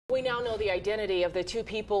We now know the identity of the two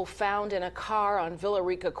people found in a car on Villa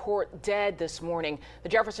Rica Court dead this morning. The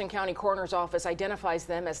Jefferson County Coroner's Office identifies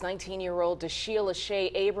them as 19-year-old Dashiell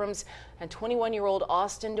Lachey Abrams and 21-year-old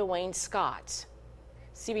Austin Dwayne Scott.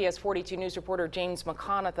 CBS 42 News reporter James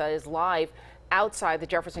McConaughey is live outside the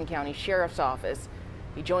Jefferson County Sheriff's Office.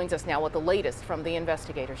 He joins us now with the latest from the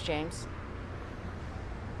investigators. James.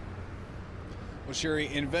 Well,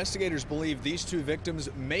 Sherry, investigators believe these two victims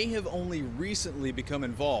may have only recently become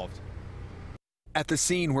involved. At the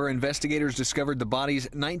scene where investigators discovered the bodies,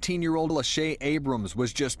 19-year-old Lachey Abrams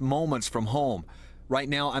was just moments from home. Right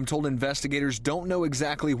now, I'm told investigators don't know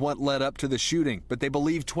exactly what led up to the shooting, but they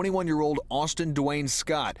believe 21-year-old Austin Dwayne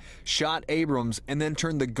Scott shot Abrams and then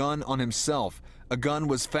turned the gun on himself. A gun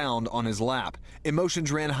was found on his lap.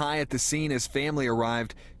 Emotions ran high at the scene as family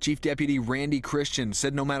arrived. Chief Deputy Randy Christian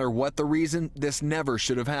said no matter what the reason, this never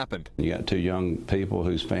should have happened. You got two young people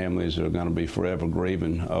whose families are going to be forever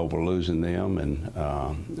grieving over losing them,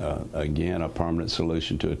 and again, a permanent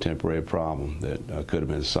solution to a temporary problem that could have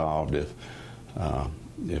been solved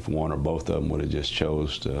if one or both of them would have just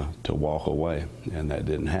chose to walk away, and that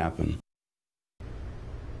didn't happen.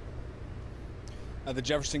 The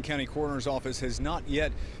Jefferson County Coroner's Office has not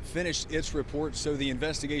yet finished its report, so the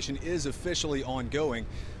investigation is officially ongoing.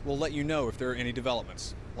 We'll let you know if there are any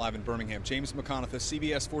developments. Live in Birmingham, James McConaughey,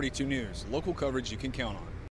 CBS 42 News. Local coverage you can count on.